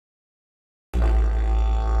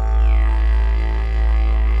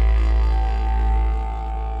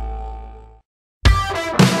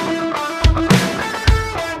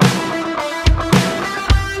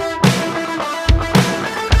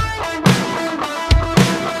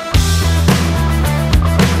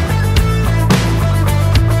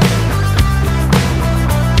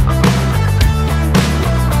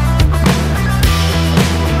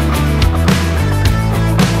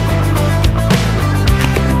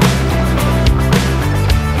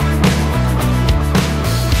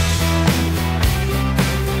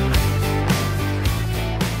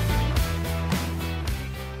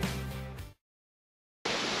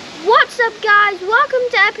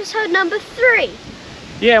episode number 3.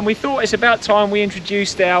 Yeah, and we thought it's about time we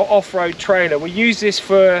introduced our off-road trailer. We use this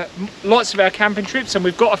for lots of our camping trips, and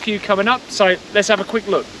we've got a few coming up, so let's have a quick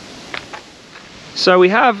look. So we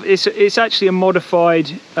have, it's actually a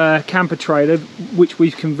modified camper trailer, which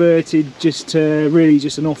we've converted just to really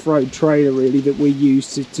just an off-road trailer really, that we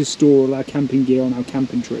use to store all our camping gear on our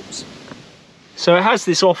camping trips. So it has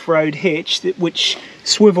this off-road hitch which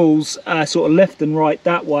swivels sort of left and right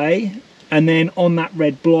that way, and then on that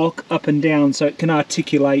red block up and down, so it can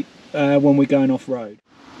articulate when we're going off-road.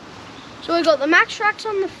 So we've got the max tracks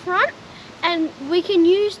on the front, and we can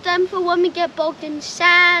use them for when we get bogged in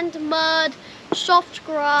sand, mud, soft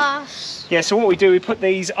grass. Yeah, so what we do, we put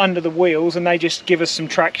these under the wheels and they just give us some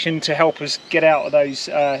traction to help us get out of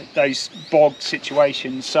those bogged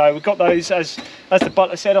situations. So we've got those, as the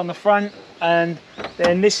butler said, on the front, and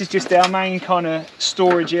then this is just our main kind of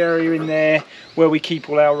storage area in there where we keep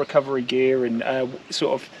all our recovery gear and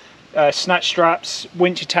sort of snatch straps,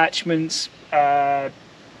 winch attachments,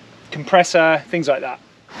 compressor, things like that.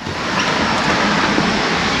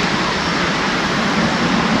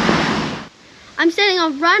 I'm sitting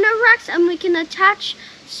on runner racks, and we can attach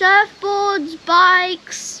surfboards,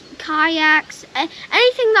 bikes, kayaks,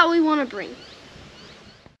 anything that we want to bring.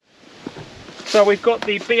 So we've got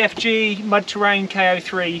the BFG Mud Terrain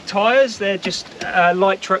KO3 tyres. They're just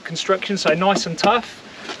light truck construction, so nice and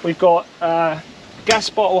tough. We've got gas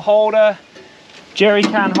bottle holder, jerry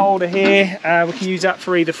can holder here. We can use that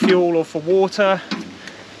for either fuel or for water.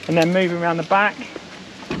 And then moving around the back,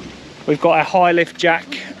 we've got a high lift jack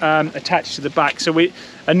attached to the back. So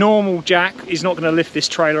a normal jack is not going to lift this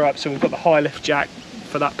trailer up, so we've got the high lift jack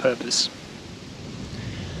for that purpose.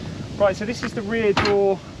 Right, so this is the rear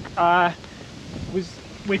door.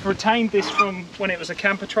 We've retained this from when it was a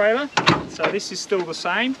camper trailer, so this is still the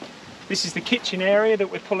same. This is the kitchen area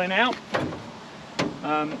that we're pulling out.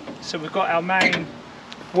 So we've got our main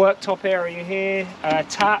worktop area here,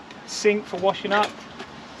 tap, sink for washing up.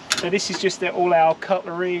 So this is just all our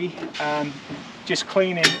cutlery, just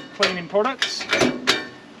cleaning products.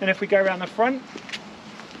 And if we go around the front,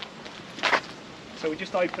 so we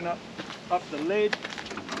just open up the lid,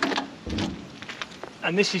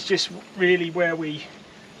 and this is just really where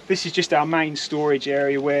this is just our main storage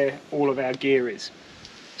area where all of our gear is.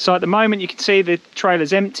 So at the moment you can see the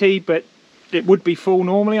trailer's empty, but it would be full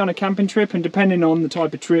normally on a camping trip, and depending on the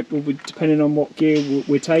type of trip, or depending on what gear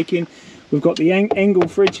we're taking. We've got the Engel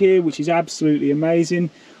fridge here, which is absolutely amazing.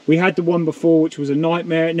 We had the one before, which was a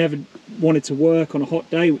nightmare. It never wanted to work on a hot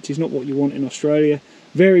day, which is not what you want in Australia.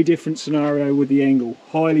 Very different scenario with the Engel.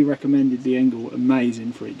 Highly recommended the Engel.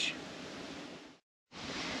 Amazing fridge.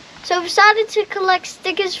 So we've started to collect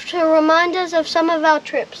stickers to remind us of some of our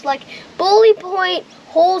trips, like Bally Point,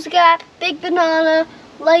 Halls Gap, Big Banana,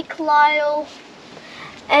 Lake Lyle,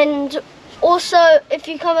 and also, if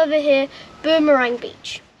you come over here, Boomerang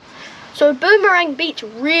Beach. So Boomerang Beach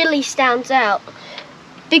really stands out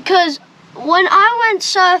because when I went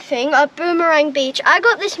surfing at Boomerang Beach, I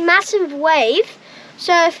got this massive wave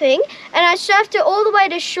surfing, and I surfed it all the way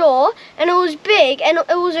to shore, and it was big, and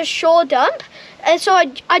it was a shore dump, and so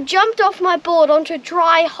I jumped off my board onto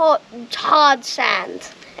dry, hot, hard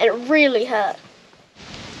sand, and it really hurt.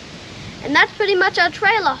 And that's pretty much our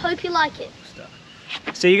trailer. Hope you like it.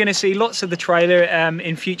 So you're going to see lots of the trailer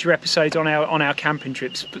in future episodes on our camping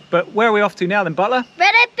trips. But where are we off to now then, Butler?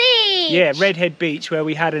 Redhead Beach! Yeah, Redhead Beach, where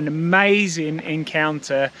we had an amazing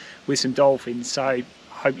encounter with some dolphins. So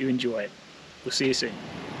hope you enjoy it. We'll see you soon.